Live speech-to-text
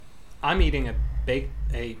I'm eating a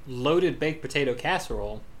loaded baked potato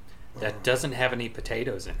casserole that doesn't have any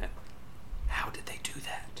potatoes in it. How did they do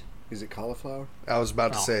that? Is it cauliflower? I was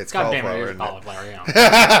about to say it's God cauliflower. Damn it, cauliflower, yeah.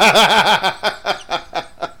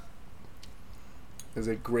 Is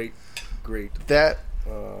a great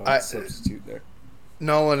substitute there.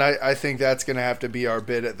 Nolan, I think that's going to have to be our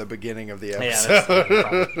bit at the beginning of the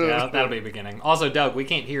episode. Yeah, that'll be the beginning. Also, Doug, we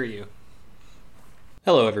can't hear you.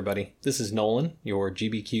 Hello, everybody. This is Nolan, your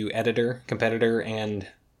GBQ editor, competitor, and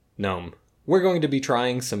gnome. We're going to be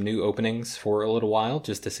trying some new openings for a little while,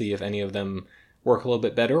 just to see if any of them work a little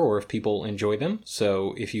bit better or if people enjoy them.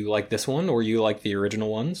 So if you like this one or you like the original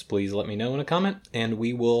ones, please let me know in a comment, and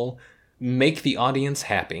we will make the audience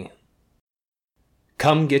happy.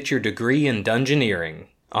 Come get your degree in Dungeoneering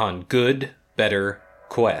on Good, Better,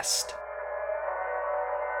 Quest.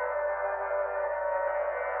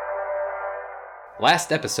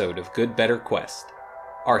 Last episode of Good, Better, Quest.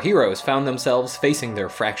 Our heroes found themselves facing their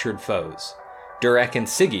fractured foes. Durek and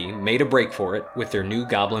Siggy made a break for it with their new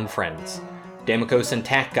goblin friends. Damokos and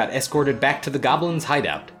Tak got escorted back to the goblins'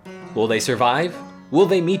 hideout. Will they survive? Will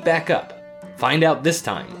they meet back up? Find out this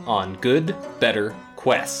time on Good, Better,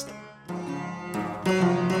 Quest.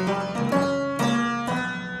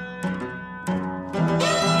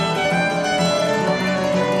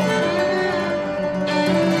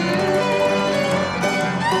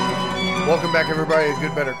 Welcome back, everybody, to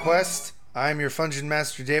Good Better Quest. I'm your Fungeon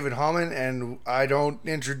Master, David Hallman, and I don't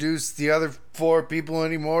introduce the other four people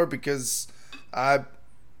anymore because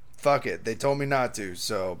fuck it. They told me not to,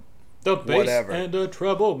 so the bass whatever. And the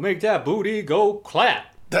treble make that booty go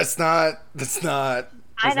clap. That's not.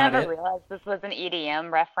 I never realized this was an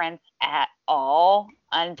EDM reference at all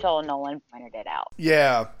until Nolan pointed it out.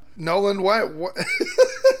 Yeah. Nolan, what?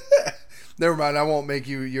 Never mind, I won't make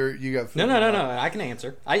you. You got food. No. I can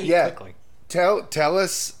answer. I eat quickly. Tell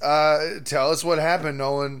us what happened,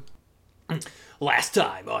 Nolan. Last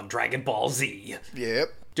time on Dragon Ball Z.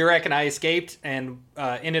 Yep. Durek and I escaped and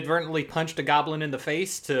inadvertently punched a goblin in the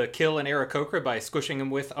face to kill an Aarakocra by squishing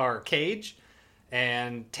him with our cage.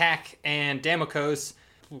 And Tak and Damokos,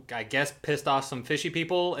 I guess, pissed off some fishy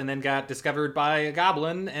people and then got discovered by a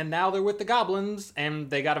goblin, and now they're with the goblins, and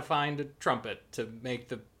they gotta find a trumpet to make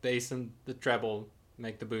the bass and the treble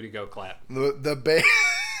make the booty go clap. They're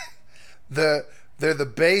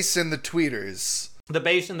the bass and the tweeters. The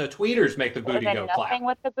bass and the tweeters make the booty go clap. Nothing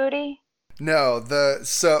with the booty? No,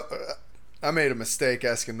 I made a mistake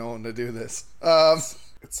asking Nolan to do this.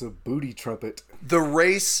 It's a booty trumpet. The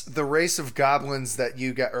race of goblins that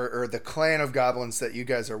you got, or the clan of goblins that you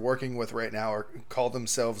guys are working with right now, call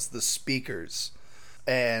themselves the Speakers.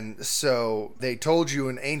 And so they told you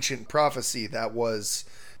an ancient prophecy that was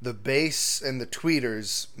the bass and the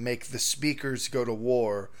tweeters make the Speakers go to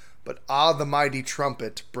war, but the mighty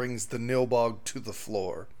trumpet brings the Nilbog to the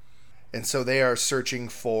floor. And so they are searching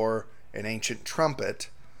for an ancient trumpet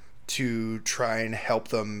to try and help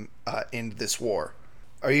them end this war.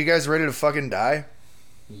 Are you guys ready to fucking die?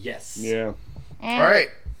 Yes. Yeah. All right.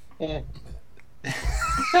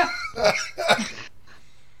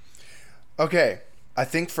 Okay. I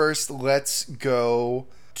think first let's go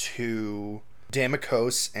to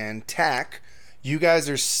Damokos and Tak. You guys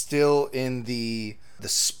are still in the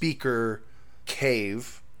speaker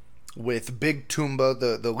cave with Big Toomba,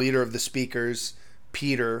 the leader of the Speakers,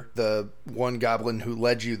 Peter, the one goblin who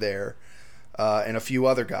led you there, and a few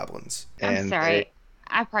other goblins. I'm sorry.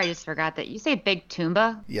 I probably just forgot that. You say Big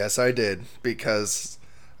Toomba? Yes, I did, because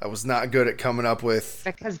I was not good at coming up with...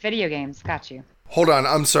 Because video games got you. Hold on,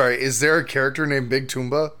 I'm sorry. Is there a character named Big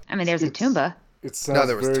Toomba? I mean, there's a Toomba. It sounds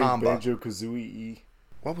there was very Tomba. Banjo-Kazooie-y.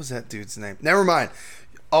 What was that dude's name? Never mind.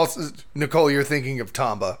 Also, Nicole, you're thinking of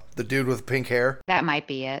Tomba, the dude with pink hair? That might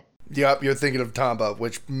be it. Yep, you're thinking of Tomba,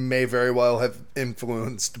 which may very well have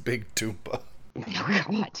influenced Big Toomba. Oh, God.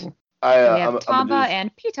 We I'm have Tomba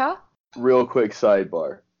and Peter. Real quick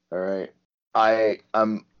sidebar. All right,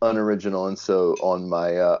 I'm unoriginal, and so on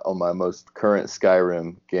my most current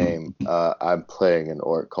Skyrim game, I'm playing an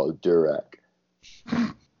orc called Durek,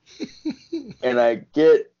 and I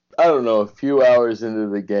get a few hours into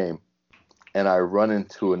the game, and I run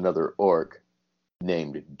into another orc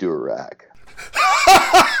named Durak.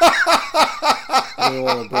 I don't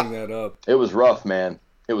want to bring that up. It was rough, man.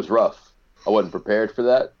 It was rough. I wasn't prepared for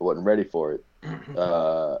that. I wasn't ready for it.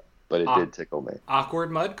 But it did tickle me.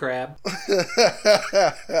 Awkward mud crab.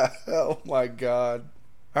 Oh my god.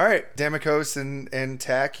 All right, Damokos and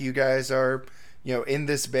Tak, you guys are, in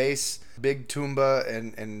this base. Big Toomba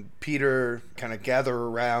and Peter kind of gather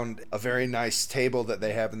around a very nice table that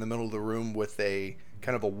they have in the middle of the room with a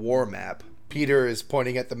kind of a war map. Peter is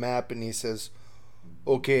pointing at the map and he says,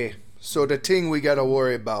 "Okay, So the thing we gotta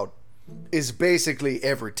worry about is basically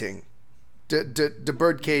everything. The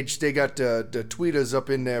birdcage, they got the tweeters up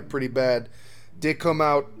in there pretty bad. They come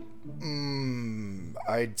out,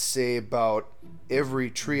 I'd say about every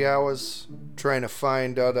 3 hours, trying to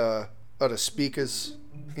find other speakers.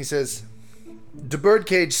 He says, the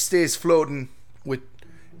birdcage stays floating with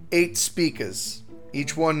 8 speakers,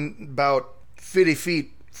 each one about 50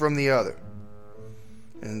 feet from the other.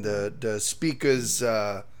 And the speakers,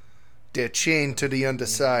 they're chained to the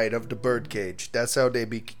underside of the birdcage. That's how they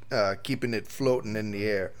be keeping it floating in the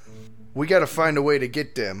air. We gotta find a way to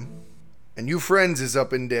get them. And you friends is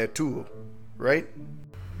up in there too, right?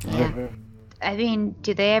 Yeah. I mean,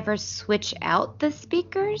 do they ever switch out the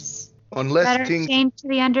speakers that Unless are King... chained to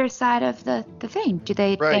the underside of the thing? Do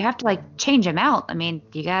they Right. they have to like change them out? I mean,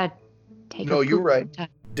 you gotta take. No, a you're poop right. sometime.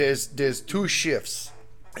 There's 2 shifts.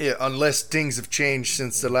 Yeah, unless things have changed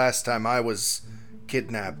since the last time I was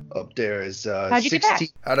kidnapped. Up there is How'd you get back?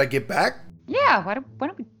 How'd I get back? Yeah. Why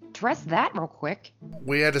don't we address that real quick?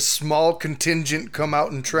 We had a small contingent come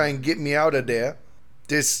out and try and get me out of there.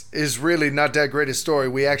 This is really not that great a story.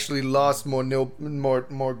 We actually lost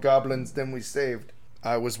more goblins than we saved.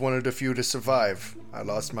 I was one of the few to survive. I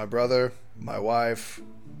lost my brother, my wife,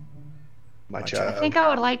 my I child. think I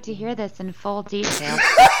would like to hear this in full detail.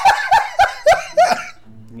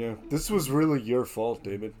 Yeah, this was really your fault,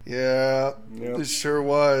 David. Yeah, Yep. it sure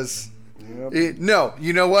was. Yep. No,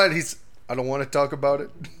 you know what? I don't want to talk about it.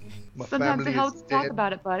 My Sometimes family it helps is to talk dead.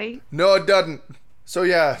 about it, buddy. No, it doesn't. So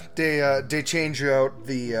yeah, they change out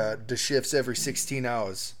the shifts every 16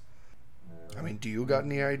 hours. I mean, do you got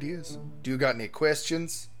any ideas? Do you got any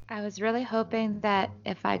questions? I was really hoping that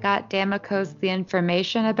if I got Damokos the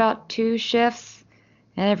information about 2 shifts,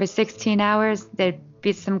 and every 16 hours there'd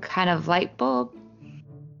be some kind of light bulb,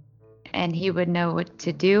 and he would know what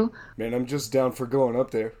to do. Man, I'm just down for going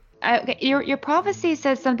up there. Okay, your prophecy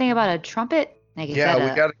says something about a trumpet. Like, is Yeah, that we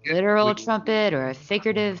a gotta get- literal we- trumpet or a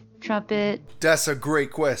figurative trumpet? That's a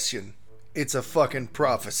great question. It's a fucking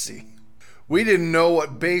prophecy. We didn't know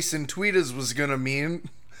what base and tweeters was gonna mean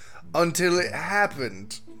until it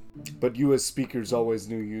happened. But you as speakers always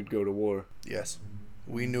knew you'd go to war. Yes,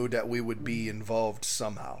 we knew that we would be involved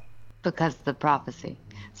somehow. Because of the prophecy.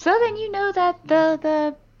 So then you know that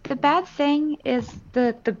the bad thing is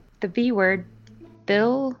the B word.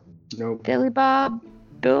 Bill, Nope. Billy Bob,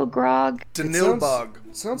 Bill Grog. The It Nilbog.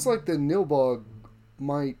 Sounds like the Nilbog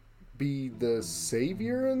might be the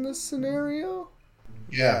savior in this scenario.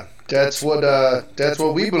 Yeah, that's what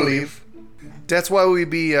we believe. That's why we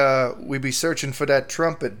be searching for that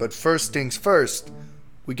trumpet. But first things first,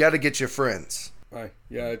 we got to get your friends. I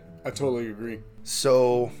totally agree.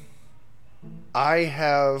 So, I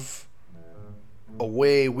have a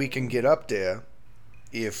way we can get up there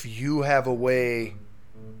if you have a way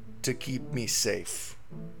to keep me safe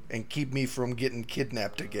and keep me from getting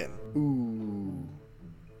kidnapped again. Ooh.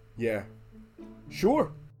 Yeah.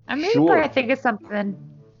 Sure. I mean, Sure. you probably think of something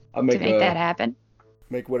I'll to make make that happen.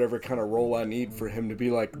 make whatever kind of role I need for him to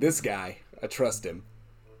be like, this guy, I trust him.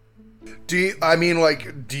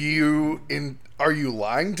 Are you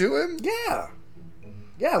lying to him? Yeah.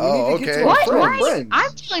 Yeah, we Oh, need to get okay. to What? our Why? friends.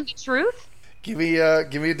 I'm telling the truth. Give me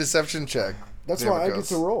a deception check. That's There why it I get goes.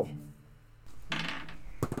 to roll.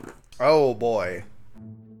 Oh boy.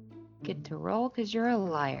 Get to roll because you're a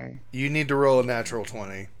liar. You need to roll a natural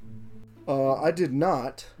 20. I did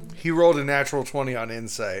not. He rolled a natural 20 on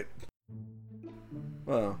insight.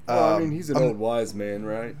 Well, I Um, mean, he's an old wise man,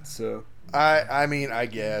 right? So I mean, I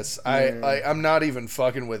guess. Yeah. I'm not even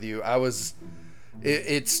fucking with you.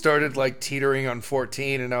 It started like teetering on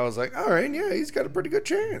 14 and I was like, all right, yeah, he's got a pretty good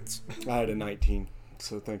chance. I had a 19.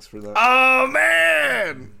 So thanks for that. Oh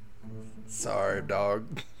man. Sorry,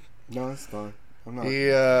 dog. No, it's fine. I'm not. He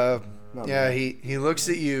not yeah, mad. he looks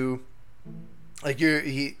at you like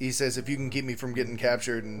he says, if you can keep me from getting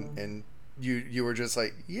captured, and you were just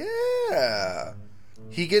like, yeah.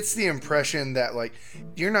 He gets the impression that like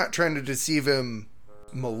you're not trying to deceive him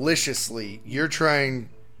maliciously. You're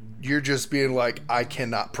just being like, I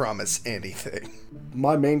cannot promise anything.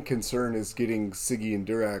 My main concern is getting Siggy and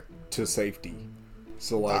Durak to safety.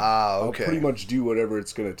 So like, Okay. I'll pretty much do whatever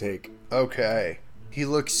it's gonna take. Okay. He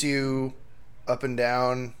looks you up and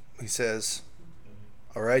down. He says,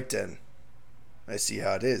 all right then. I see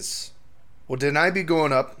how it is. Well, then I be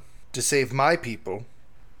going up to save my people.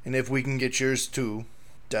 And if we can get yours too,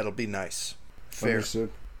 that'll be nice. Fair.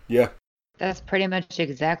 Understood. Yeah. That's pretty much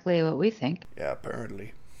exactly what we think. Yeah,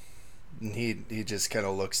 apparently. And he just kind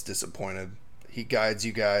of looks disappointed. He guides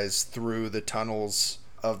you guys through the tunnels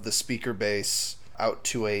of the speaker base. out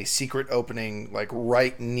to a secret opening, like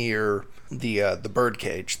right near the bird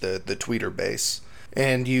cage, the tweeter base.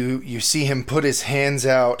 And you see him put his hands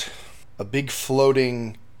out. A big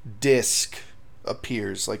floating disc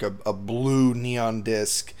appears, like a blue neon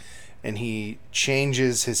disc, and he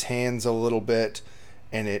changes his hands a little bit,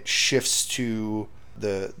 and it shifts to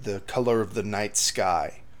the color of the night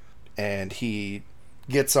sky. And he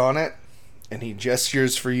gets on it, and he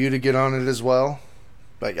gestures for you to get on it as well.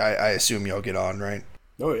 Like, I assume y'all get on, right?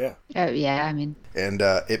 Oh, yeah. Oh, yeah, I mean... And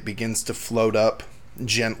it begins to float up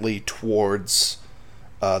gently towards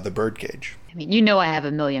the birdcage. I mean, you know I have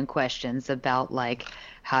a million questions about, like,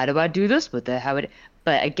 how do I do this with it?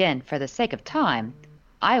 But again, for the sake of time,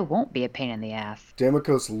 I won't be a pain in the ass.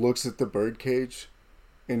 Damokos looks at the birdcage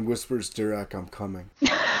and whispers, Durak, I'm coming.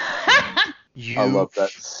 I love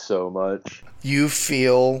that so much. You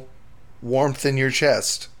feel warmth in your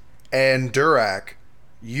chest. And Durak,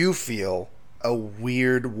 you feel a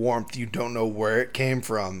weird warmth. You don't know where it came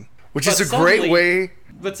from. Which is a great way...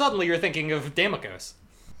 But suddenly you're thinking of Damokos.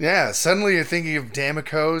 Yeah, suddenly you're thinking of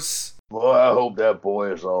Damokos. Boy, I hope that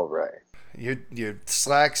boy is all right. Your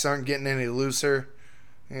slacks aren't getting any looser.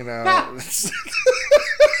 You know.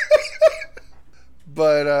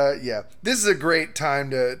 But, yeah. This is a great time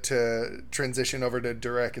to transition over to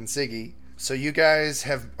Durak and Siggy. So you guys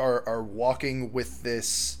are walking with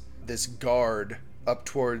this guard up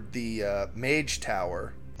toward the mage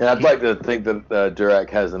tower. And I'd like to think that Durak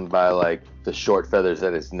has him by, like, the short feathers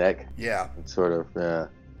at his neck. Yeah. Sort of, yeah.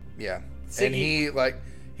 Yeah. Siggy. And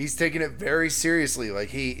he's taking it very seriously.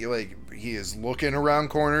 He is looking around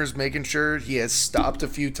corners, making sure. He has stopped a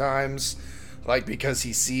few times, because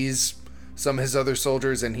he sees some of his other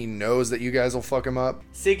soldiers and he knows that you guys will fuck him up.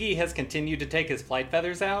 Siggy has continued to take his flight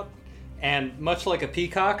feathers out, and much like a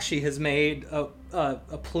peacock, she has made a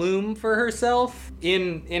plume for herself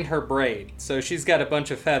in her braid. So she's got a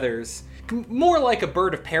bunch of feathers, more like a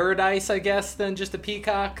bird of paradise, I guess, than just a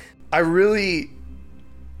peacock. I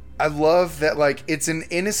love that, it's an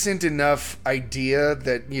innocent enough idea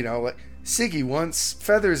that, Siggy wants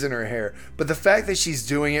feathers in her hair. But the fact that she's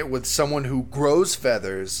doing it with someone who grows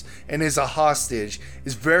feathers and is a hostage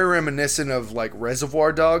is very reminiscent of,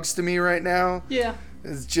 Reservoir Dogs to me right now. Yeah.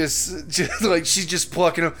 It's just she's just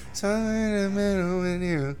plucking them.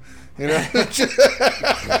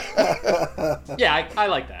 Yeah, I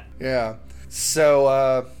like that. Yeah.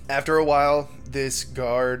 So, after a while, this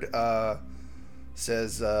guard,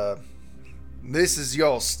 says, this is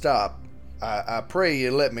your stop. I pray you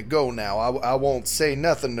let me go now. I won't say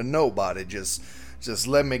nothing to nobody. Just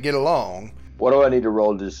let me get along. What do I need to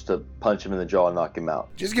roll just to punch him in the jaw and knock him out?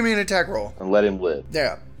 Just give me an attack roll. And let him live.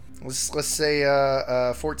 Yeah. Let's say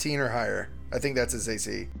 14 or higher. I think that's his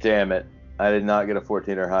AC. Damn it. I did not get a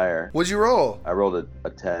 14 or higher. What'd you roll? I rolled a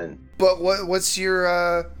 10. But what's your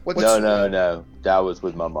No. That was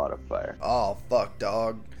with my modifier. Oh, fuck,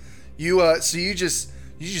 dog. So you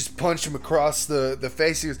just punched him across the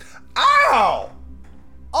face. He goes, ow!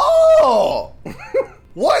 Oh!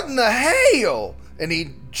 What in the hell? And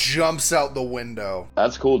he jumps out the window.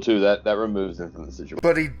 That's cool too. That removes him from the situation.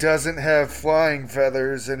 But he doesn't have flying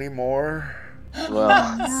feathers anymore.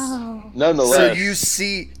 Well, nonetheless. So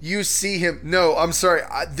you see him. No, I'm sorry.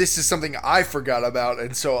 This is something I forgot about,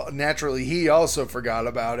 and so naturally he also forgot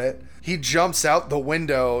about it. He jumps out the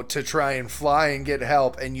window to try and fly and get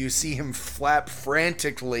help, and you see him flap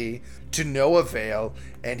frantically to no avail,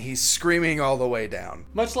 and he's screaming all the way down.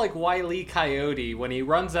 Much like Wile E. Coyote when he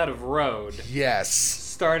runs out of road, Yes.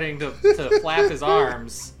 starting to flap his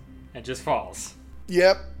arms and just falls.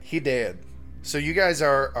 Yep, he did. So you guys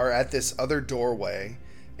are at this other doorway,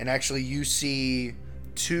 and actually you see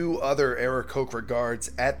two other Aarakocra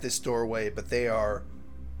guards at this doorway, but they are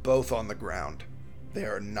both on the ground. They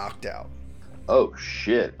are knocked out. Oh,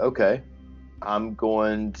 shit. Okay. I'm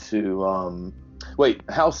going to, wait,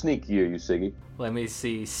 how sneaky are you, Siggy? Let me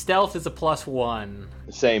see. Stealth is a +1.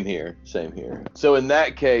 Same here. So in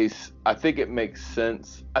that case, I think it makes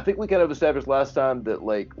sense. I think we kind of established last time that,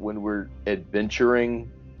 when we're adventuring,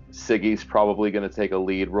 Siggy's probably going to take a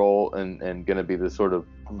lead role and going to be the sort of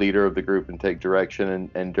leader of the group and take direction.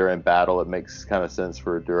 And during battle, it makes kind of sense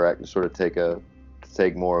for Durak to sort of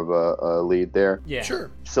take more of a lead there. Yeah. Sure.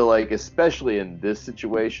 So, especially in this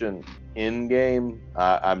situation, in game,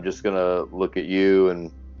 I'm just going to look at you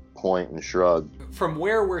and point and shrug. From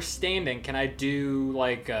where we're standing, can I do,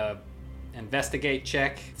 a investigate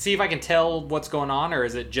check? See if I can tell what's going on, or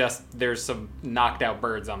is it just there's some knocked out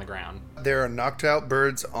birds on the ground? There are knocked out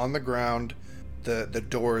birds on the ground. The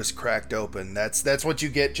door is cracked open. That's what you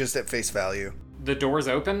get just at face value. The door's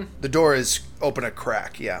open? The door is open a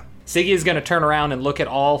crack, yeah. Siggy is going to turn around and look at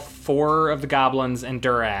all 4 of the goblins and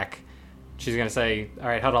Durak. She's going to say, all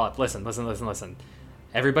right, hold on. Listen.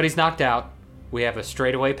 Everybody's knocked out. We have a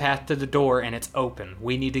straightaway path to the door, and it's open.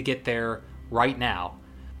 We need to get there right now.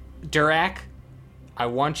 Durak, I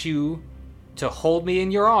want you to hold me in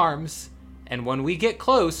your arms, and when we get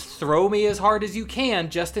close, throw me as hard as you can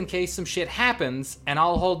just in case some shit happens, and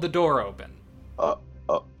I'll hold the door open.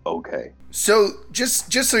 Okay. So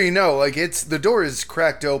just so you know, like the door is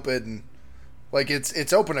cracked open, like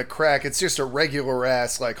it's open a crack. It's just a regular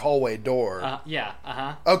ass like hallway door.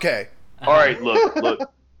 Yeah. Okay. All right.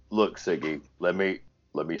 Look, Siggy. Let me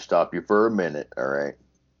stop you for a minute. All right.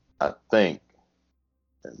 I think,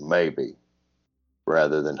 and maybe,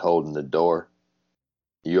 rather than holding the door,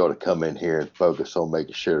 you ought to come in here and focus on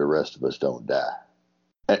making sure the rest of us don't die.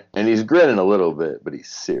 And he's grinning a little bit, but he's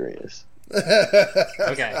serious.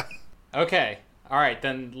 Okay. All right,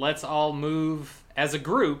 then let's all move as a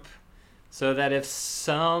group so that if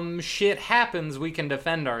some shit happens, we can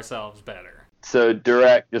defend ourselves better. So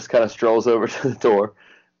Durak just kind of strolls over to the door,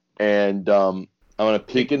 and I'm going to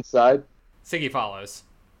peek inside. Siggy follows.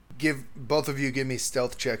 Both of you give me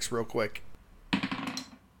stealth checks real quick.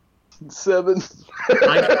 7.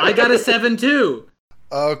 I got a 7 too.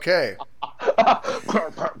 Okay.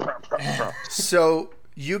 So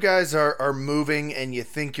you guys are moving, and you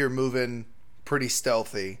think you're moving pretty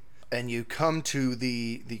stealthy, and you come to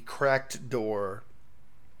the cracked door,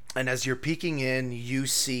 and as you're peeking in, you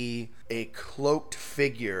see a cloaked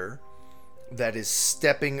figure that is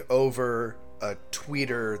stepping over a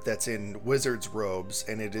tweeter that's in wizard's robes,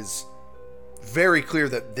 and it is very clear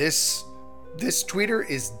that this tweeter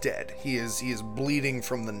is dead. He is bleeding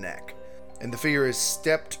from the neck, and the figure has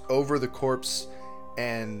stepped over the corpse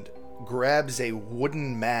and grabs a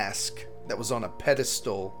wooden mask that was on a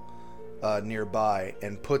pedestal nearby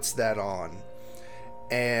and puts that on.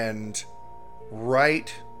 And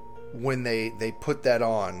right when they put that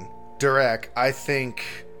on, Durak, I think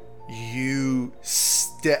you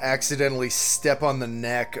accidentally step on the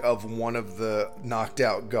neck of one of the knocked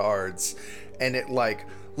out guards, and it like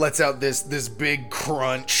lets out this big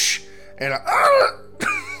crunch, and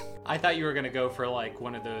I thought you were going to go for like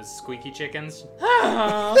one of those squeaky chickens.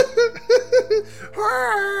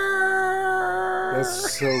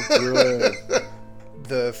 That's so good.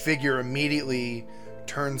 The figure immediately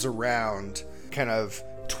turns around, kind of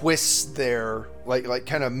twists their, like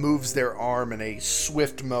kind of moves their arm in a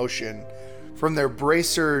swift motion. From their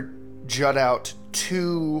bracer jut out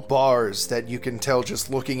 2 bars that you can tell just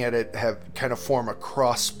looking at it have kind of form a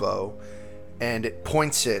crossbow, and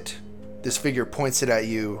this figure points it at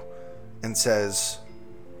you and says,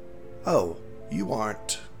 "Oh, you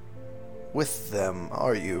aren't with them,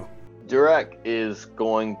 are you?" Durak is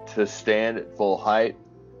going to stand at full height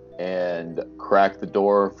and crack the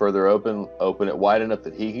door further open it wide enough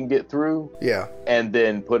that he can get through. Yeah. And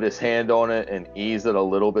then put his hand on it and ease it a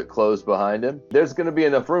little bit closed behind him. There's going to be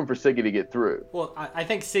enough room for Siggy to get through. Well, I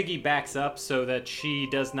think Siggy backs up so that she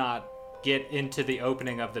does not get into the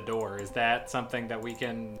opening of the door. Is that something that we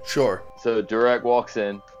can... Sure. So Durak walks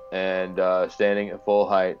in and standing at full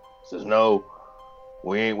height says, "No,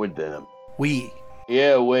 we ain't with them." We.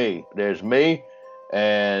 Yeah, we. There's me,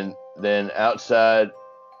 and then outside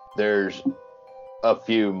there's a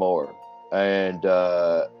few more, and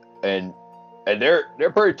they're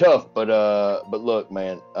pretty tough. But look,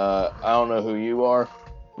 man, I don't know who you are,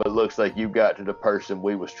 but it looks like you got to the person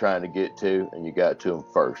we was trying to get to, and you got to him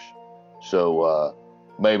first. So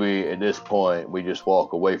maybe at this point we just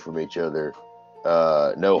walk away from each other.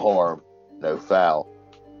 No harm, no foul.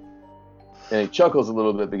 And he chuckles a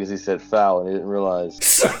little bit because he said foul and he didn't realize.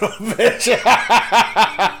 Son of a bitch.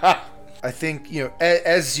 I think,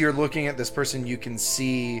 as you're looking at this person, you can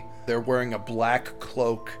see they're wearing a black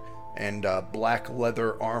cloak and black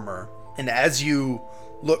leather armor. And as you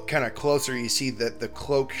look kind of closer, you see that the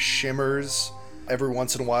cloak shimmers every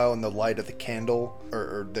once in a while in the light of the candle,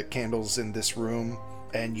 or the candles in this room.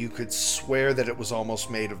 And you could swear that it was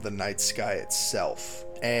almost made of the night sky itself.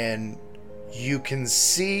 And you can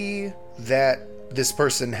see that this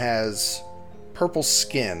person has purple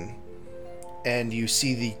skin, and you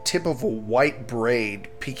see the tip of a white braid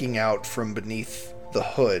peeking out from beneath the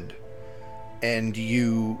hood, and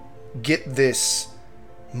you get this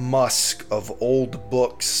musk of old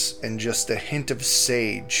books and just a hint of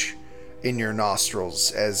sage in your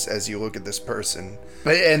nostrils as you look at this person.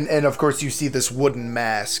 And of course you see this wooden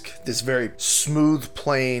mask, this very smooth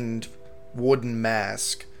planed wooden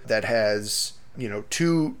mask that has,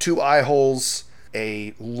 two eye holes,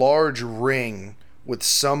 a large ring with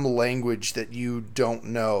some language that you don't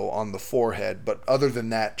know on the forehead, but other than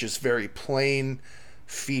that, just very plain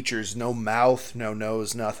features, no mouth, no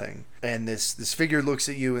nose, nothing. And this figure looks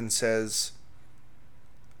at you and says,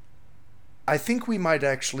 I think we might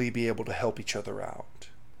actually be able to help each other out.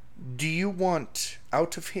 Do you want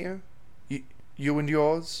out of here? You and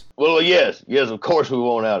yours? Well, yes, of course we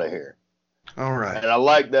want out of here. All right. And I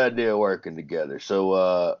like the idea of working together.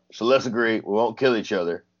 So let's agree we won't kill each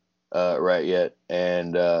other right yet,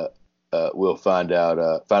 and we'll find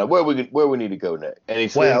out where we need to go next. And he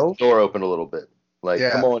slings the door open a little bit, like,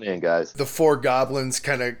 come on in, guys. The 4 goblins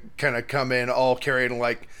kind of come in, all carrying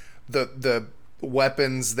like the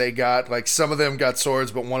weapons they got. Like, some of them got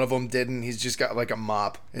swords, but one of them didn't. He's just got like a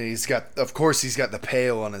mop, and he's got the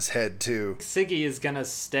pail on his head too. Siggy is gonna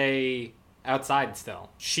stay outside still.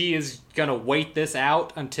 She is gonna wait this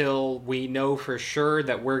out until we know for sure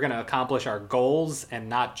that we're gonna accomplish our goals and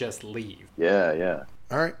not just leave. Yeah.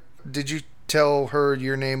 All right. Did you tell her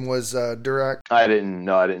your name was Durak? I didn't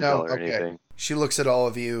tell her anything. She looks at all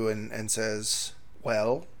of you and says,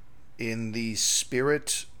 well, in the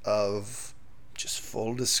spirit of just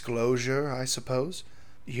full disclosure, I suppose,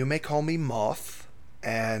 you may call me Moth,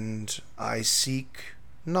 and I seek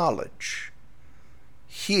knowledge.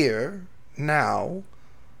 Here, now,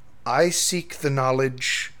 I seek the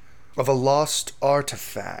knowledge of a lost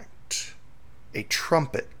artifact, a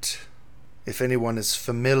trumpet, if anyone is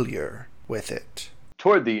familiar with it.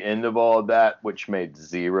 Toward the end of all of that, which made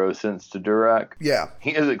 0 sense to Durak, Yeah.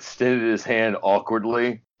 he has extended his hand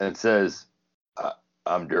awkwardly and says,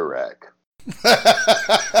 I'm Durak.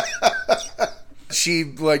 She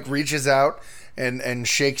like reaches out and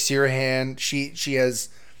shakes your hand. She has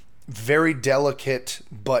very delicate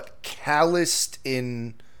but calloused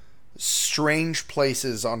in strange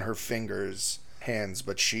places on her fingers hands,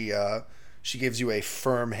 but she gives you a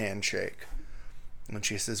firm handshake. And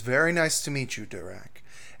she says, very nice to meet you, Durak.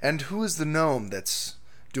 And who is the gnome that's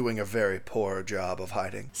doing a very poor job of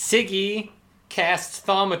hiding? Siggy casts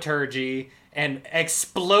thaumaturgy and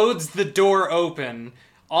explodes the door open.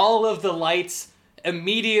 All of the lights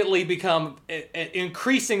immediately become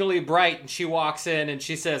increasingly bright, and she walks in and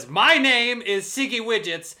she says, my name is Siggy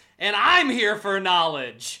Widgets, and I'm here for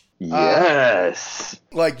knowledge. Yes.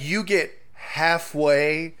 Like, you get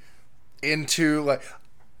halfway into, like,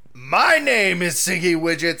 my name is Siggy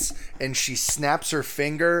Widgets, and she snaps her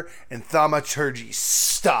finger, and thaumaturgy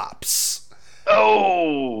stops.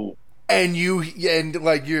 Oh. And I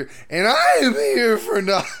am here for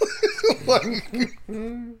knowledge.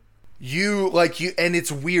 And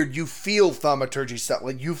it's weird. You feel thaumaturgy stop.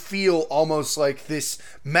 Like, you feel almost like this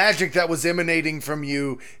magic that was emanating from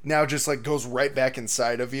you now just like goes right back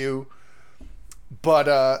inside of you. But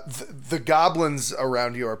the goblins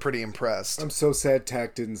around you are pretty impressed. I'm so sad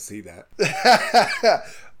Tack didn't see that.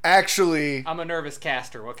 Actually, I'm a nervous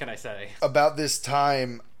caster. What can I say? about this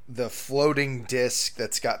time, the floating disc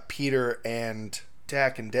that's got Peter and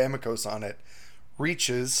Tack and Damokos on it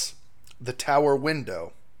reaches the tower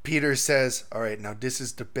window. Peter says, all right, now this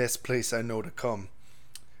is the best place I know to come,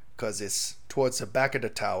 because it's towards the back of the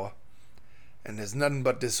tower, and there's nothing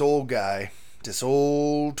but this old guy, this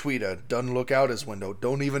old tweeter, doesn't look out his window,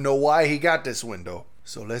 don't even know why he got this window.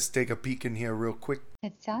 So let's take a peek in here real quick.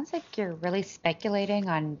 It sounds like you're really speculating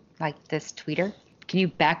on, like, this tweeter. Can you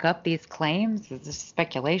back up these claims? Is this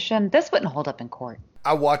speculation? This wouldn't hold up in court.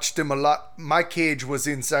 I watched him a lot. My cage was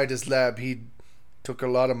inside his lab. He took a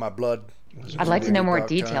lot of my blood. I'd like to know more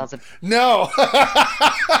details. No.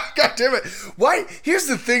 God damn it. Why? Here's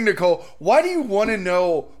the thing, Nicole. Why do you want to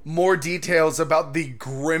know more details about the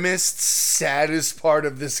grimmest, saddest part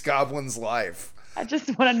of this goblin's life? I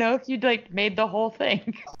just want to know if you'd, like, made the whole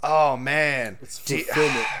thing. Oh, man. It's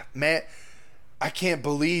fulfillment. Man, I can't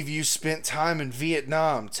believe you spent time in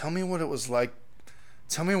Vietnam. Tell me what it was like.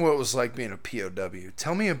 Tell me what it was like being a POW.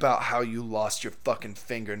 Tell me about how you lost your fucking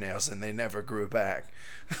fingernails and they never grew back.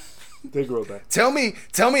 They grow back. Tell me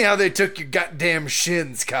how they took your goddamn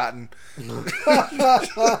shins, Cotton.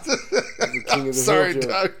 Sorry,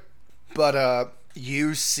 Doug. But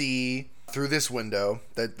you see through this window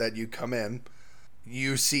that you come in,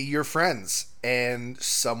 you see your friends and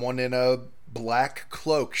someone in a black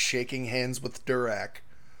cloak shaking hands with Durak.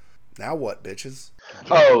 Now what, bitches?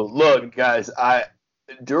 Oh, look, guys,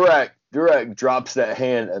 Durak drops that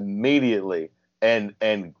hand immediately and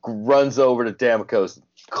runs over to Damokos,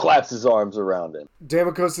 claps his arms around him.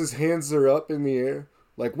 Damokos' hands are up in the air,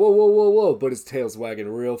 like, whoa, whoa, whoa, whoa, but his tail's wagging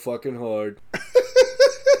real fucking hard.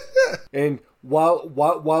 And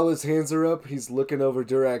while his hands are up, he's looking over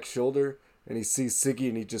Durak's shoulder, and he sees Siggy,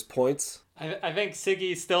 and he just points. I think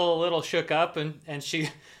Siggy's still a little shook up, and she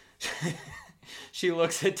she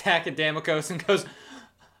looks at Tack and Damokos and goes,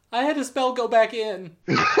 I had a spell go back in.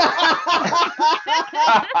 Oh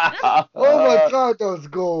my god, that was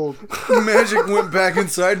gold. Magic went back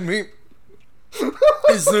inside me.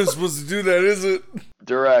 It's not supposed to do that, is it?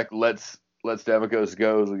 Durak lets Damocos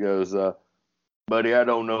go and goes, buddy, I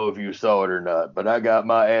don't know if you saw it or not, but I got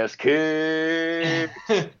my ass kicked.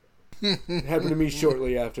 Happened to me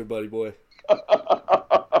shortly after, buddy boy.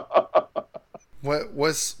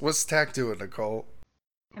 What's Tack doing, Nicole?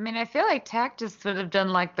 I mean, I feel like Tack just would have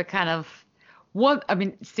done like the kind of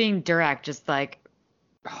seeing Durak just like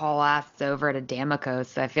haul ass over to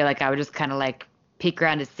Damocos. I feel like I would just kind of like peek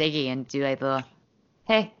around to Siggy and do like the,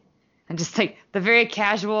 hey, and just like the very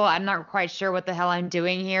casual, I'm not quite sure what the hell I'm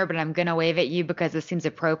doing here, but I'm gonna wave at you because it seems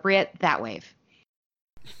appropriate. That wave.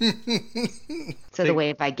 So the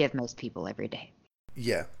wave I give most people every day.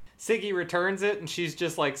 Yeah. Siggy returns it, and she's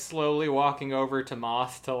just like slowly walking over to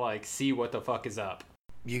Moth to like see what the fuck is up.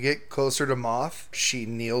 You get closer to Moth. She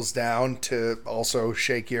kneels down to also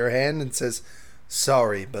shake your hand and says,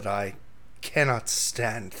 sorry, but I cannot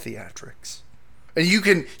stand theatrics. And you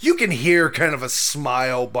can hear kind of a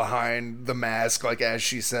smile behind the mask, like as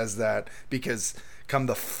she says that, because come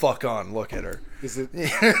the fuck on, look at her. Is it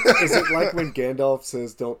like when Gandalf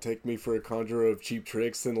says, don't take me for a conjurer of cheap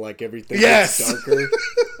tricks, and like everything gets darker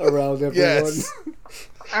around everyone? Yes.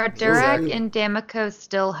 Are Durak and Damocos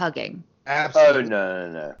still hugging? Absolutely.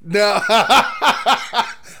 Oh, no. No.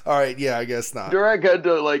 All right, yeah, I guess not. Durak had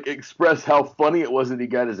to like express how funny it was that he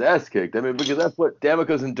got his ass kicked. I mean, because that's what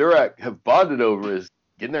Damocos and Durak have bonded over, is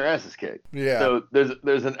getting their asses kicked. Yeah. So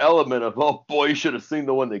there's an element of, oh boy, you should have seen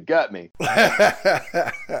the one that got me. Because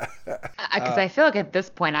I feel like at this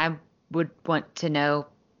point I would want to know,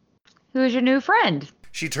 who's your new friend?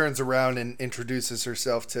 She turns around and introduces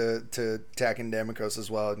herself to Tack and Damocos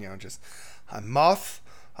as well. You know, just, I'm Moth.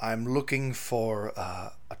 I'm looking for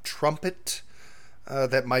a trumpet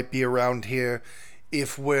that might be around here.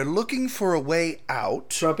 If we're looking for a way out,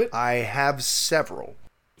 trumpet, I have several.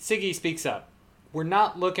 Siggy speaks up. We're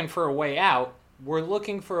not looking for a way out. We're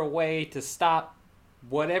looking for a way to stop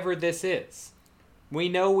whatever this is. We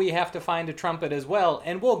know we have to find a trumpet as well,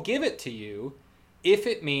 and we'll give it to you if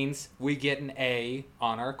it means we get an A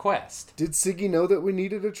on our quest. Did Siggy know that we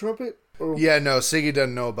needed a trumpet? Or... Yeah, no, Siggy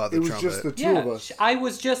doesn't know about the trumpet. It was just the two of us. I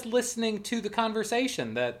was just listening to the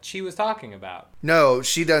conversation that she was talking about. No,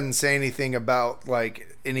 she doesn't say anything about,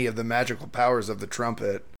 like, any of the magical powers of the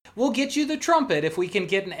trumpet. We'll get you the trumpet if we can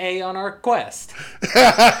get an A on our quest.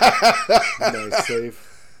 Nice save.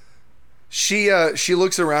 She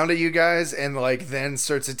looks around at you guys and, like, then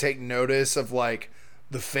starts to take notice of, like,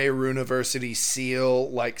 the Faerun University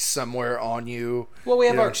seal, like, somewhere on you. Well, we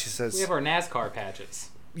have our NASCAR patches.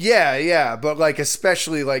 Yeah, but, like,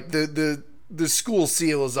 especially, like, the school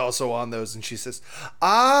seal is also on those, and she says,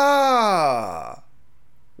 well,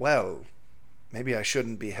 maybe I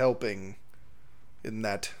shouldn't be helping. Isn't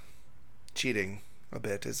that cheating a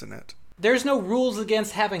bit, isn't it? There's no rules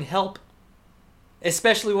against having help,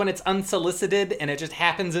 especially when it's unsolicited and it just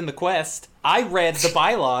happens in the quest. I read the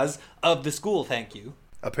bylaws of the school, thank you.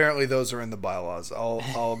 Apparently those are in the bylaws.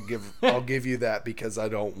 I'll give you that because I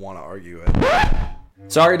don't want to argue it.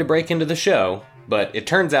 Sorry to break into the show, but it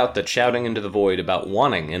turns out that shouting into the void about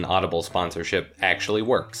wanting an Audible sponsorship actually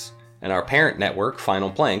works, and our parent network, Final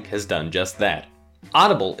Plank, has done just that.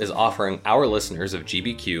 Audible is offering our listeners of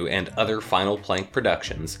GBQ and other Final Plank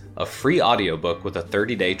productions a free audiobook with a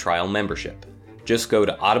 30-day trial membership. Just go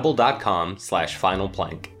to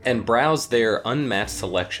audible.com/finalplank and browse their unmatched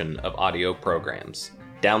selection of audio programs.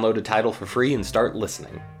 Download a title for free and start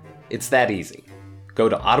listening. It's that easy. Go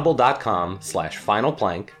to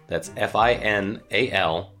audible.com/finalplank, that's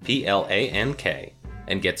FINALPLANK,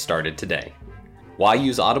 and get started today. Why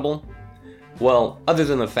use Audible? Well, other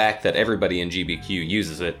than the fact that everybody in GBQ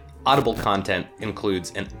uses it, Audible content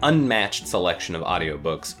includes an unmatched selection of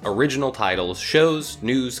audiobooks, original titles, shows,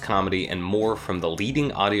 news, comedy, and more from the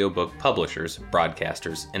leading audiobook publishers,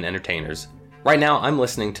 broadcasters, and entertainers. Right now, I'm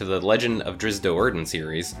listening to the Legend of Drizzt Do'Urden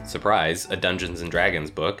series, surprise, a Dungeons &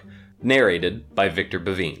 Dragons book, narrated by Victor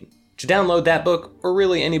Bavine. To download that book, or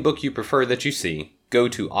really any book you prefer that you see, go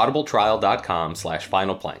to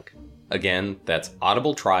audibletrial.com/finalplank. Again, that's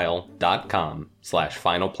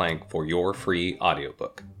audibletrial.com/finalplank for your free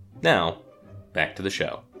audiobook. Now, back to the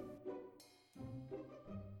show.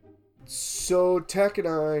 So, Tack and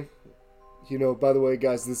I, by the way,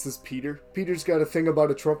 guys, this is Peter. Peter's got a thing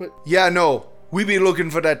about a trumpet. Yeah, no, we be looking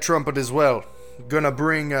for that trumpet as well. Gonna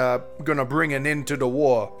bring an end to the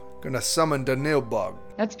war. Gonna summon the Nilbog.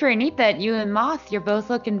 That's pretty neat that you and Moth, you're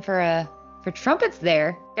both looking for trumpets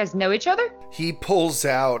there. You guys know each other? He pulls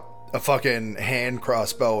out a fucking hand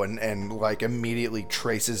crossbow and like immediately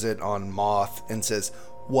traces it on Moth and says,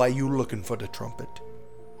 "Why you looking for the trumpet?"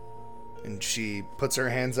 And she puts her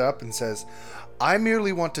hands up and says, "I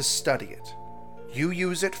merely want to study it. You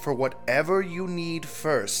use it for whatever you need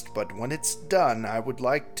first, but when it's done, I would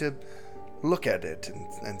like to look at it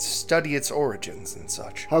and study its origins and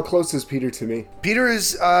such." How close is Peter to me? Peter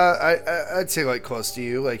is, I'd say like close to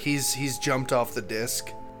you. Like he's jumped off the disc.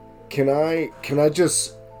 Can I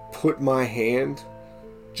just put my hand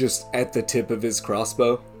just at the tip of his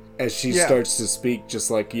crossbow as she starts to speak,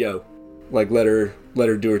 just like, yo, like let her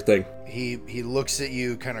do her thing. He looks at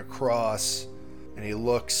you kind of cross, and he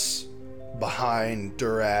looks behind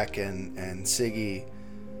Durak and Siggy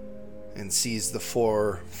and sees the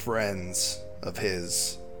 4 friends of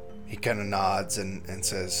his. He kind of nods and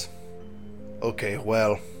says, "Okay,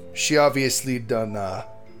 well, she obviously done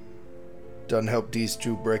help these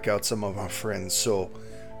 2 break out some of our friends, so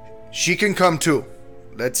she can come too.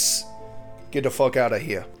 Let's get the fuck out of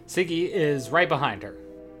here." Siggy is right behind her.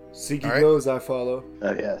 Siggy All right. goes, I follow.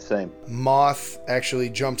 Oh yeah, same. Moth actually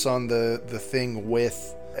jumps on the thing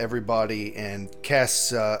with everybody and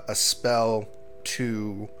casts a spell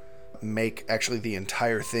to make actually the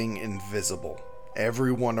entire thing invisible.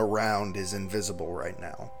 Everyone around is invisible right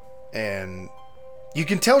now. And you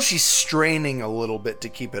can tell she's straining a little bit to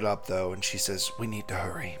keep it up, though, and she says, "We need to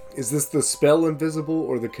hurry." Is this the spell invisible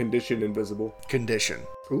or the condition invisible? Condition.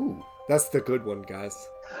 Ooh, that's the good one, guys.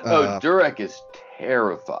 Durek is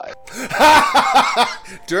terrified.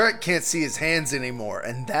 Durak can't see his hands anymore,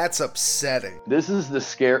 and that's upsetting. This is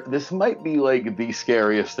This might be like the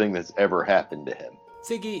scariest thing that's ever happened to him.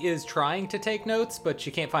 Siggy is trying to take notes, but she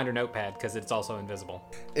can't find her notepad because it's also invisible.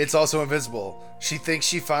 It's also invisible. She thinks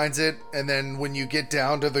she finds it, and then when you get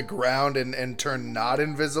down to the ground and turn not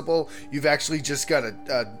invisible, you've actually just got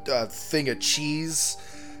a thing of cheese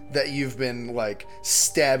that you've been, like,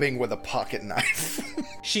 stabbing with a pocket knife.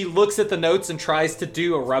 She looks at the notes and tries to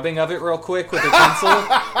do a rubbing of it real quick with her pencil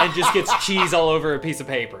and just gets cheese all over a piece of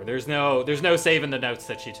paper. There's no saving the notes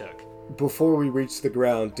that she took. Before we reach the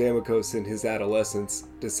ground, Damokos in his adolescence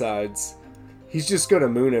decides he's just gonna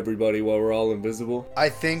moon everybody while we're all invisible. I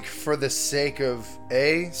think for the sake of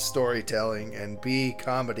A, storytelling, and B,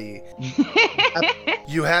 comedy,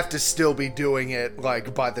 you have to still be doing it,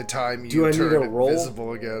 like, by the time Do I you need turn a roll?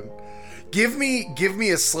 invisible again. Give me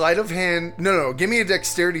a sleight of hand. No, give me a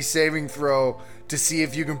dexterity saving throw to see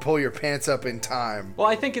if you can pull your pants up in time. Well,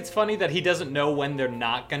 I think it's funny that he doesn't know when they're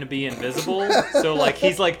not going to be invisible. So, like,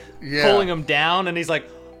 he's, like, Yeah. pulling them down, and he's like,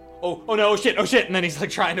 oh no, oh shit, and then he's, like,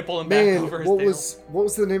 trying to pull him back Man, over his what tail.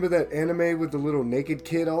 was the name of that anime with the little naked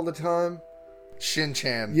kid all the time?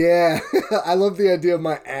 Shin-chan. Yeah, I love the idea of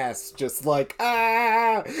my ass just like,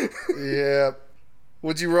 ah! Yeah.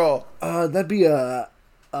 What'd you roll? That'd be a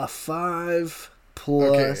 5 plus...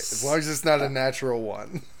 Okay, as long as it's not a natural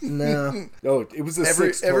one. No. No, it was a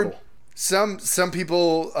 6 total. Some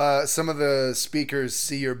people, some of the speakers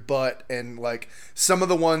see your butt, and, like, some of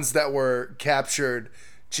the ones that were captured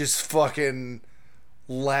just fucking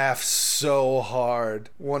laugh so hard.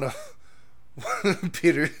 One of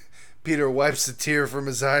Peter wipes a tear from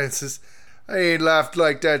his eye and says, "I ain't laughed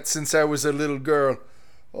like that since I was a little girl.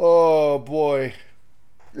 Oh boy,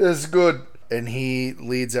 that's good." And he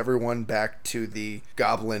leads everyone back to the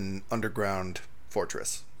Goblin underground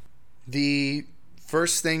fortress. The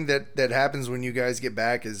first thing that happens when you guys get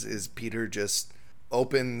back is Peter just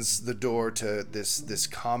opens the door to this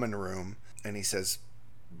common room, and he says,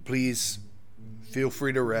 "Please feel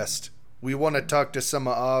free to rest. We want to talk to some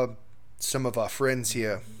of our friends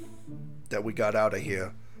here that we got out of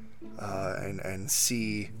here, and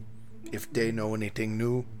see if they know anything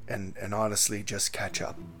new, and honestly just catch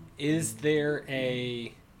up." Is there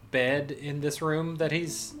a bed in this room that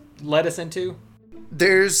he's led us into?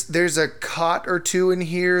 There's a cot or two in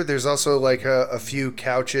here. There's also like a few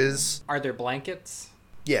couches. Are there blankets?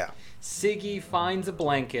 Yeah. Siggy finds a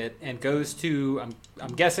blanket and goes to,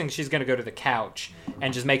 I'm guessing she's going to go to the couch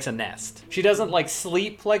and just makes a nest. She doesn't, like,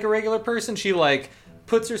 sleep like a regular person. She, like,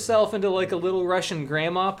 puts herself into, like, a little Russian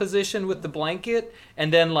grandma position with the blanket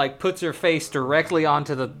and then, like, puts her face directly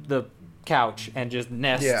onto the couch and just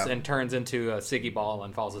nests and turns into a Siggy ball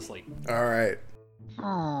and falls asleep. All right.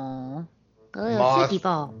 Aww. Good Moth. Siggy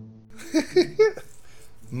ball.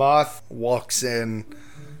 Moth walks in,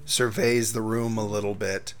 surveys the room a little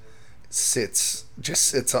bit, sits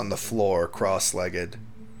on the floor cross-legged,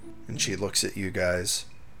 and she looks at you guys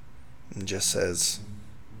and just says,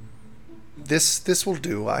 This will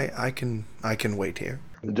do. I can wait here."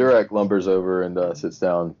 Durek lumbers over and sits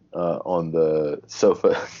down on the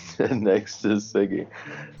sofa next to Siggy.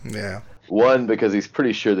 Yeah. One, because he's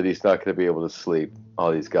pretty sure that he's not going to be able to sleep.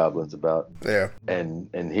 All these goblins about. Yeah. And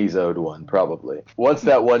he's owed one, probably. Once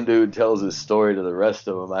that one dude tells his story to the rest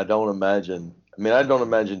of them, I don't imagine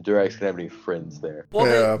Durax can have any friends there. Well,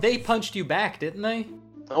 Yeah. they punched you back, didn't they?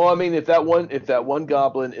 Oh, I mean, if that one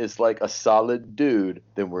goblin is like a solid dude,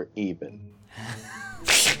 then we're even.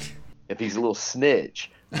 If he's a little snitch,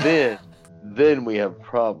 then we have a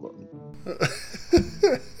problem.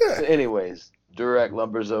 So anyways, Durak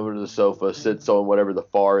lumbers over to the sofa, sits on whatever the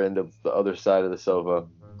far end of the other side of the sofa,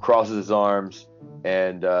 crosses his arms,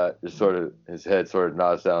 and just sort of his head sort of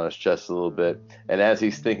nods down on his chest a little bit. And as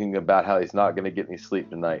he's thinking about how he's not going to get any sleep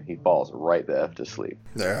tonight, he falls right the F to sleep.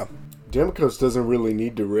 Yeah. Demikos doesn't really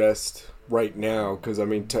need to rest right now, because, I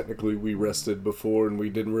mean, technically we rested before and we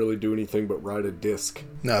didn't really do anything but ride a disc.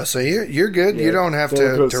 No, so you're good. Yeah, You don't have to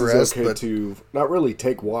Demikos rest, is okay but to not really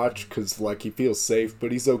take watch, because, like, he feels safe,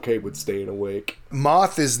 but he's okay with staying awake.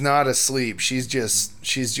 Moth is not asleep. She's just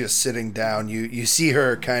sitting down. You see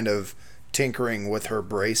her kind of tinkering with her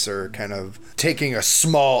bracer, kind of taking a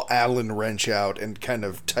small Allen wrench out and kind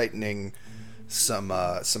of tightening some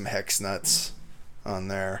hex nuts on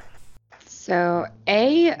there. So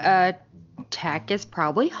Tack is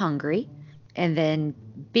probably hungry, and then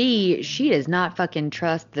B, she does not fucking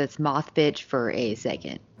trust this moth bitch for a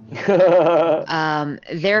second.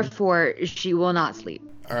 Therefore, she will not sleep.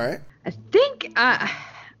 All right. I think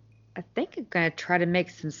I'm gonna try to make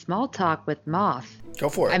some small talk with Moth. Go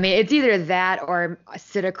for it. I mean, it's either that or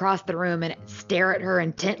sit across the room and stare at her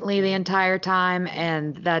intently the entire time,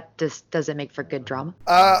 and that just doesn't make for good drama.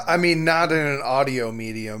 I mean, not in an audio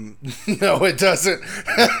medium. No, it doesn't.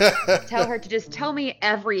 Tell her to just tell me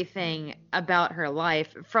everything about her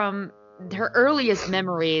life, from her earliest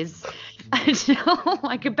memories until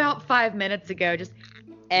like about 5 minutes ago, just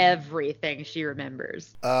everything she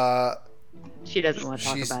remembers. She doesn't want to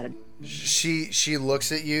talk about it. She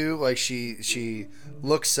looks at you, like she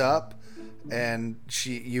looks up, and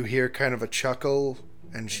you hear kind of a chuckle,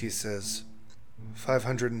 and she says,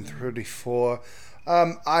 534.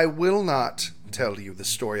 I will not tell you the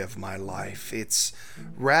story of my life. It's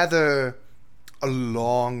rather a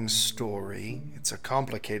long story. It's a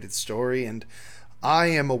complicated story, and I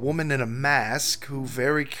am a woman in a mask who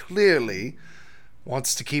very clearly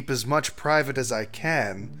wants to keep as much private as I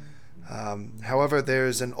can. However,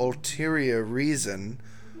 there's an ulterior reason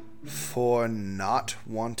for not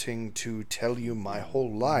wanting to tell you my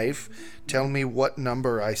whole life. Tell me what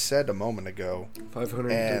number I said a moment ago.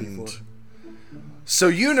 534. And so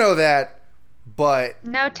you know that, but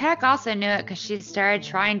No, Tack also knew it because she started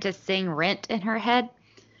trying to sing Rent in her head,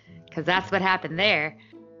 because that's what happened there.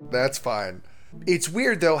 that's fine. It's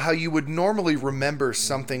weird, though, how you would normally remember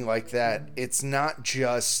something like that. It's not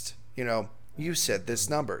just, you said this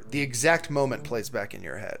number. The exact moment plays back in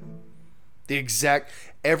your head.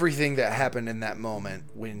 Everything that happened in that moment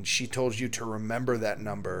when she told you to remember that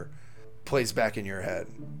number plays back in your head.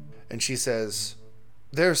 And she says,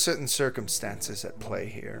 there are certain circumstances at play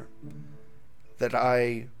here that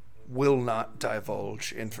I will not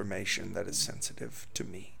divulge information that is sensitive to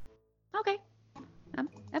me. Okay. I'm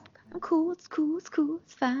cool. It's cool.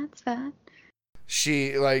 It's fine.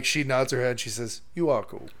 She nods her head. She says, you are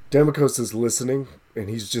cool. Demikos is listening, and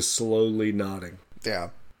he's just slowly nodding. Yeah.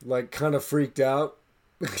 Like, kind of freaked out,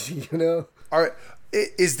 All right.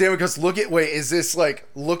 Is Demikos is this like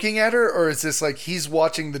looking at her, or is this like he's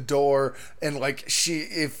watching the door and like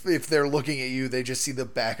if they're looking at you, they just see the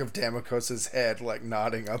back of Demikos's head like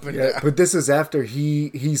nodding up and down? But this is after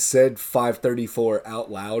he said 534 out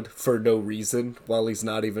loud for no reason while he's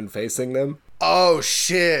not even facing them. Oh,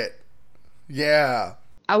 shit. Yeah.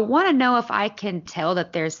 I want to know if I can tell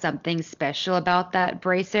that there's something special about that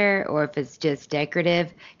bracer, or if it's just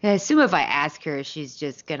decorative. I assume if I ask her, she's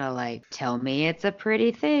just gonna like tell me it's a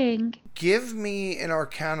pretty thing. Give me an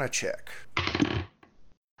Arcana check.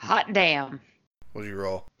 Hot damn. What'd you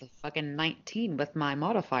roll? The fucking 19 with my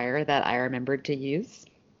modifier that I remembered to use.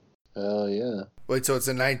 Oh, yeah. Wait, so it's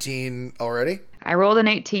a 19 already? I rolled an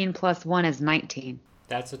 18 plus 1 is 19.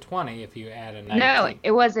 That's a 20 if you add a 19. No,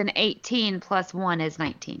 it was an 18 plus 1 is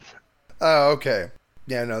 19. Oh, okay.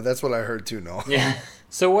 Yeah, no, that's what I heard too, Noel. Yeah.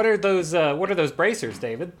 So what are those bracers,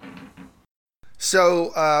 David?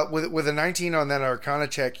 So, with a 19 on that Arcana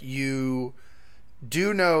check, you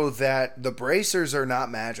do know that the bracers are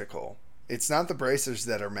not magical. It's not the bracers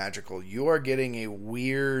that are magical. You are getting a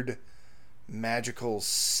weird magical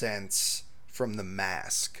sense from the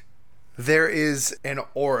mask. There is an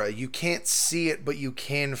aura. You can't see it, but you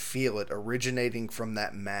can feel it originating from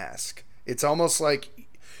that mask. It's almost like,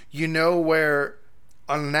 where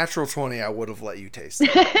on a natural 20 I would have let you taste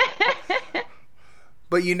it.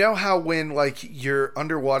 But you know how when like you're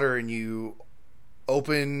underwater and you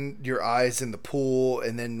open your eyes in the pool,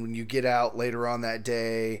 and then when you get out later on that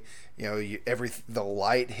day, you know, the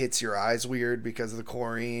light hits your eyes weird because of the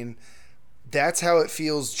chlorine. That's how it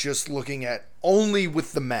feels just looking at only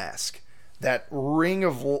with the mask. That ring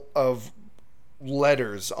of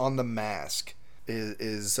letters on the mask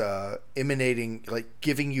is emanating, like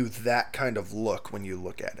giving you that kind of look when you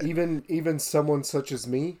look at it. Even someone such as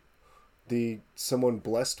me, someone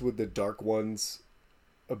blessed with the Dark One's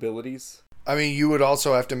abilities. I mean, you would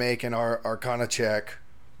also have to make an Arcana check,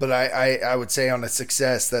 but I would say on a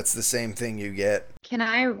success, that's the same thing you get. Can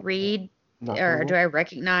I read, or do I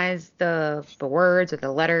recognize the words or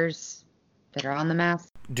the letters that are on the mask?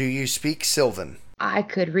 Do you speak Sylvan? I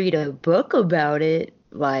could read a book about it,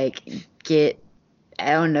 like get,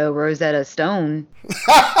 I don't know, Rosetta Stone.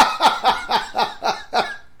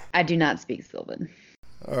 I do not speak Sylvan.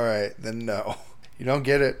 All right, then no. You don't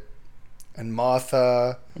get it. And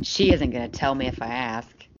Martha... And she isn't going to tell me if I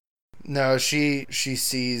ask. No, she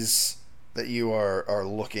sees that you are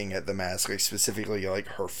looking at the mask, like specifically like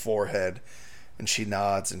her forehead, and she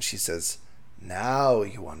nods and she says, "Now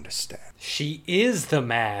you understand." She is the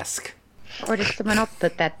mask. Or did someone else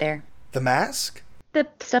put that there? The mask? The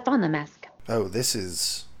stuff on the mask. Oh, this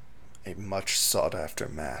is a much sought after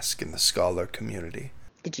mask in the scholar community.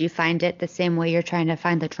 Did you find it the same way you're trying to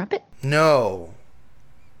find the trumpet? No,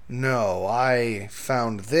 I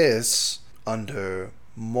found this under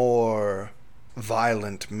more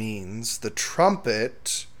violent means. The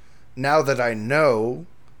trumpet, now that I know,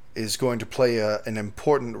 is going to play an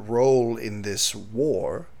important role in this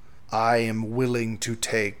war. I am willing to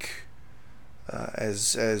take,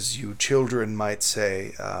 as you children might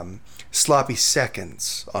say, sloppy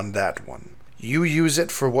seconds on that one. You use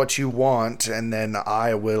it for what you want, and then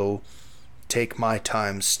I will take my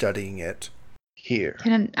time studying it here.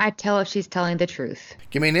 Can I tell if she's telling the truth?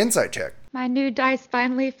 Give me an insight check. My new dice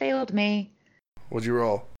finally failed me. What'd you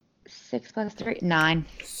roll? 6 + 3, 9.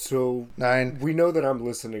 So 9. we know that I'm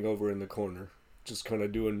listening over in the corner, just kind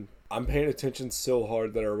of I'm paying attention so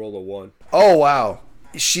hard that I roll a 1. Oh, wow.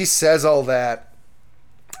 She says all that,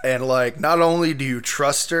 and like, not only do you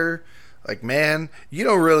trust her, like, man, you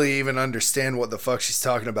don't really even understand what the fuck she's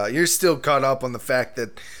talking about. You're still caught up on the fact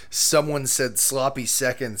that someone said sloppy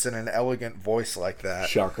seconds in an elegant voice like that.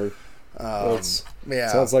 Shocker. Yeah.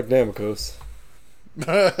 Sounds like Namikos.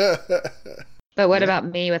 But what about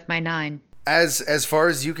me with my 9? As far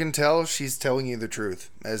as you can tell, she's telling you the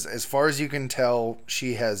truth. As far as you can tell,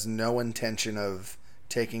 she has no intention of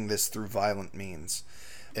taking this through violent means.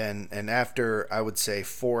 And after, I would say,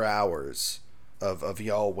 4 hours of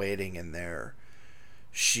y'all waiting in there,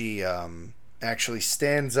 she actually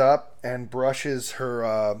stands up and brushes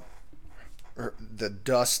the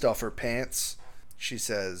dust off her pants. She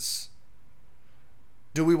says,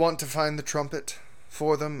 "Do we want to find the trumpet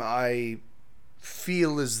for them? I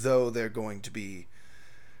feel as though they're going to be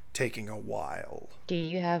taking a while." Do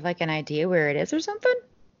you have like an idea where it is or something?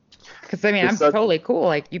 Because I mean, The I'm totally cool.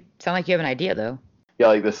 Like, you sound like you have an idea though. Yeah,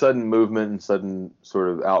 like the sudden movement and sudden sort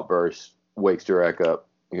of outburst wakes Durek up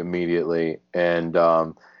immediately, and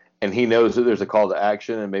he knows that there's a call to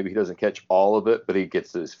action, and maybe he doesn't catch all of it, but he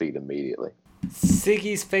gets to his feet immediately.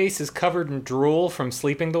 Siggy's face is covered in drool from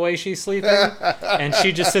sleeping the way she's sleeping, and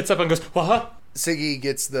she just sits up and goes, "What?" Siggy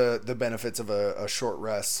gets the benefits of a short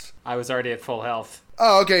rest. I was already at full health.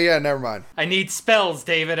 Oh, okay, yeah, never mind. I need spells,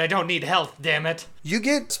 David. I don't need health, damn it. You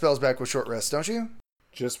get spells back with short rest, don't you?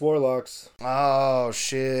 Just warlocks. Oh,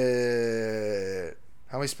 shit.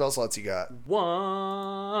 How many spell slots you got?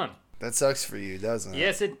 1. That sucks for you, doesn't it?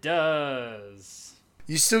 Yes, it does.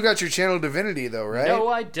 You still got your channel divinity, though, right? No,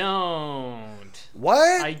 I don't.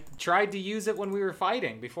 What? I tried to use it when we were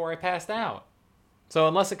fighting before I passed out. So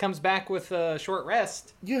unless it comes back with a short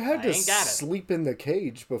rest, You had I to ain't got it. sleep in the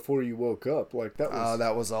cage before you woke up. Like that was. Oh,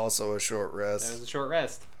 that was also a short That rest. was a short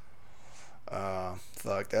rest.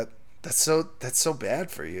 Fuck, that's so bad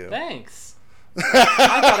for you. Thanks.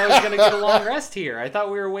 I thought I was going to get a long rest here. I thought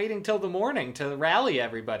we were waiting till the morning to rally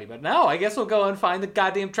everybody. But no, I guess we'll go and find the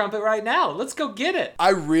goddamn trumpet right now. Let's go get it.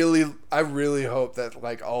 I really hope that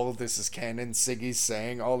like all of this is canon. Siggy's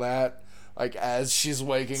saying all that like as she's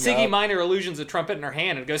waking Siggy up. Minor illusions a trumpet in her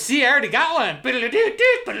hand and goes, "See, I already got one."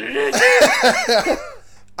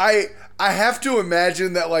 I have to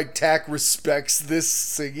imagine that like Tack respects this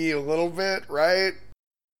Siggy a little bit, right?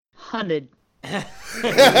 100.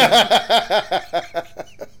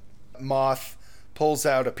 Moth pulls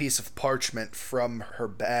out a piece of parchment from her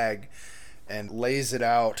bag and lays it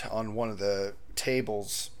out on one of the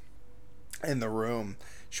tables in the room.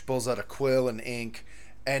 She pulls out a quill and ink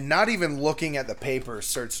and not even looking at the paper,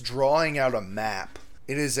 starts drawing out a map.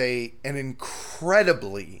 It is an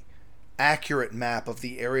incredibly accurate map of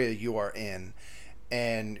the area you are in,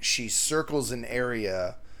 and she circles an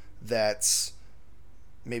area that's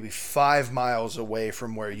maybe 5 miles away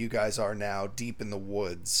from where you guys are now, deep in the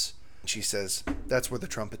woods. She says, that's where the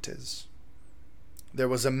trumpet is. There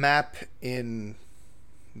was a map in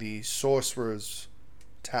the Sorcerer's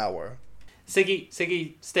Tower.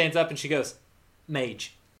 Siggy stands up and she goes,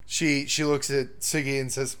 mage. She looks at Siggy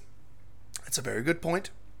and says, that's a very good point.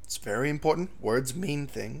 It's very important. Words mean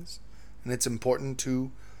things, and it's important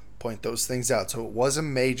to point those things out. So it was a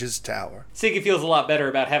mage's tower. Siggy feels a lot better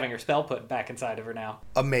about having her spell put back inside of her now.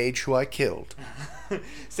 A mage who I killed.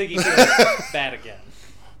 Siggy feels bad again.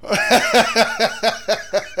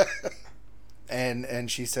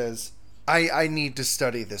 And she says, I need to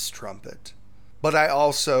study this trumpet, but I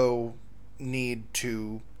also need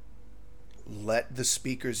to let the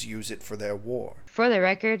speakers use it for their war. For the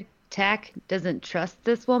record, Tack doesn't trust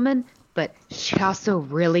this woman, but she also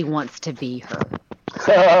really wants to be her.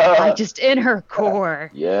 Like, just in her core.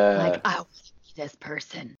 Yeah. Like, I want to be this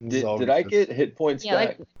person. Did I get hit points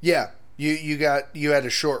back? Like, You had a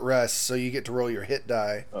short rest, so you get to roll your hit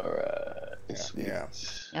die. All right. Yeah.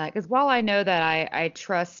 because while I know that I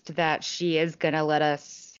trust that she is going to let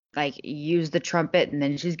us, like, use the trumpet and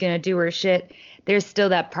then she's going to do her shit, there's still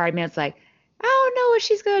that part of me that's like, I don't know what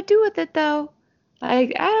she's going to do with it, though.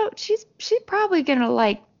 Like, she's probably going to,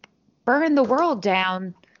 like, burn the world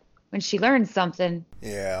down when she learns something.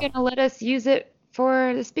 Yeah. She's going to let us use it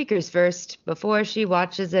for the speakers first before she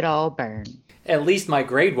watches it all burn. At least my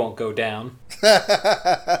grade won't go down.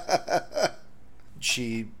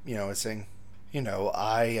 She, is saying,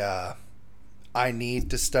 I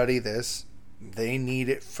need to study this. They need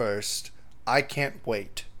it first. I can't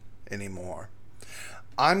wait anymore.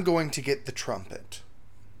 I'm going to get the trumpet.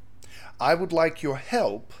 I would like your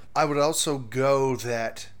help. I would also go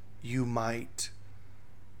that you might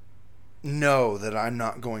know that I'm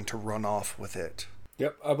not going to run off with it.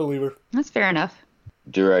 Yep, I believe her. That's fair enough.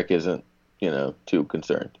 Durek isn't, too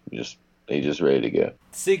concerned. He's just ready to go.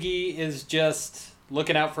 Siggy is just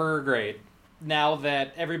looking out for her grade. Now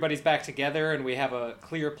that everybody's back together and we have a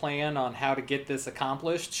clear plan on how to get this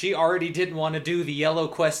accomplished, she already didn't want to do the yellow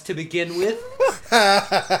quest to begin with.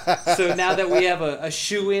 So now that we have a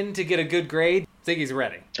shoe-in to get a good grade, Siggy's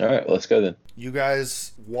ready. All right, let's go then. You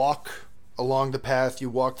guys walk along the path.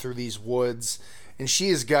 You walk through these woods, and she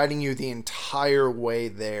is guiding you the entire way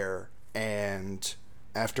there. And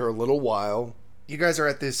after a little while, you guys are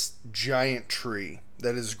at this giant tree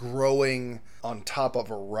that is growing on top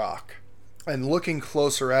of a rock. And looking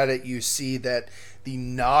closer at it, you see that the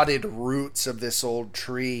knotted roots of this old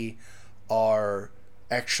tree are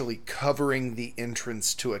actually covering the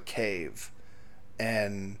entrance to a cave.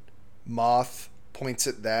 And Moth points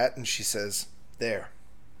at that and she says, there.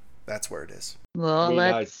 That's where it is. Well, Hey,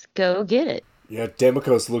 let's go get it. Yeah,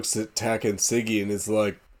 Demikos looks at Tak and Siggy and is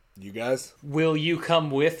like, you guys? Will you come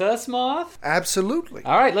with us, Moth? Absolutely.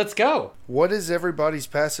 All right, let's go. What is everybody's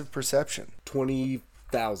passive perception?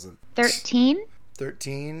 20,000. 13?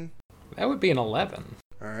 13. That would be an 11.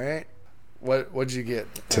 All right. What'd you get?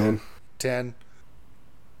 10. 10.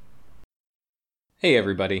 Hey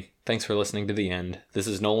everybody, thanks for listening to the end. This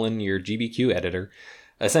is Nolan, your GBQ editor.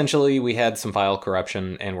 Essentially, we had some file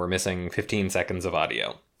corruption and we're missing 15 seconds of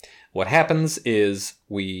audio. What happens is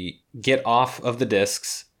we get off of the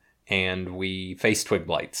discs and we face twig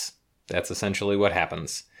blights. That's essentially what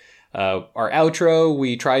happens. Our outro,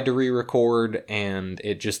 we tried to re-record and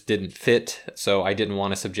it just didn't fit, so I didn't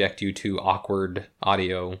want to subject you to awkward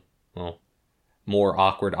audio. Well, more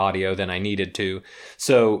awkward audio than I needed to.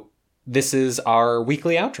 So this is our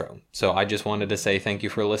weekly outro. So I just wanted to say thank you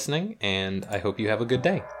for listening, and I hope you have a good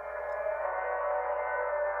day.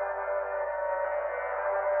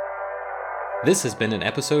 This has been an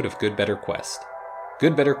episode of Good Better Quest.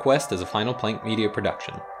 Good Better Quest is a Final Plank Media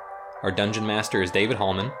production. Our dungeon master is David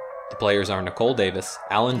Hallman. The players are Nicole Davis,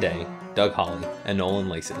 Alan Day, Doug Hawley, and Nolan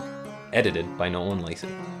Lacey. Edited by Nolan Lacey.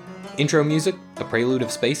 Intro music, A Prelude of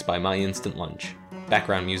Space by My Instant Lunch.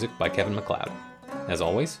 Background music by Kevin MacLeod. As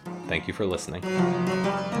always, thank you for listening.